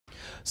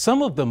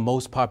Some of the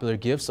most popular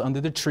gifts under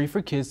the tree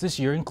for kids this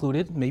year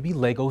included maybe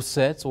Lego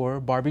sets or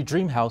Barbie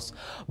Dream House.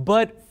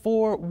 But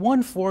for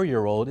one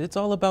 4-year-old, it's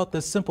all about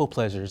the simple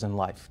pleasures in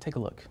life. Take a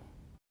look.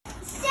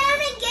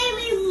 Santa gave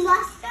me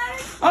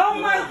mustard. Oh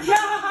my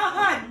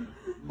God!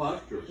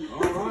 Mustard,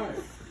 all right.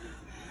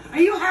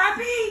 Are you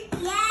happy?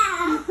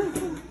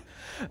 Yeah.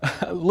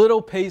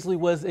 Little Paisley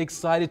was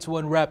excited to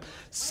unwrap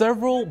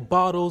several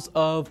bottles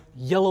of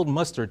yellow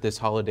mustard this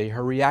holiday.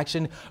 Her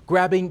reaction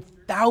grabbing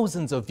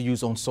thousands of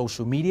views on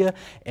social media.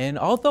 And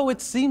although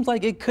it seems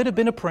like it could have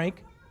been a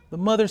prank, the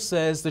mother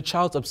says the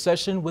child's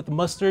obsession with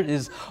mustard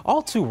is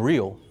all too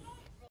real.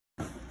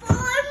 4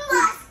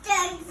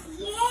 mustards,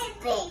 yeah,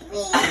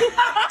 baby.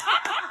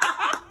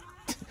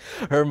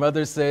 Her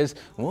mother says,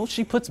 well,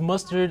 she puts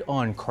mustard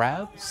on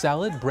crab,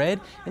 salad, bread,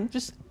 and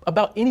just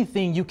about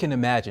anything you can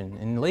imagine.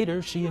 And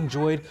later, she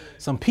enjoyed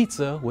some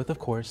pizza with, of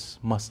course,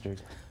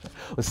 mustard.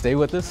 Well, stay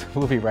with us.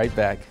 We'll be right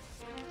back.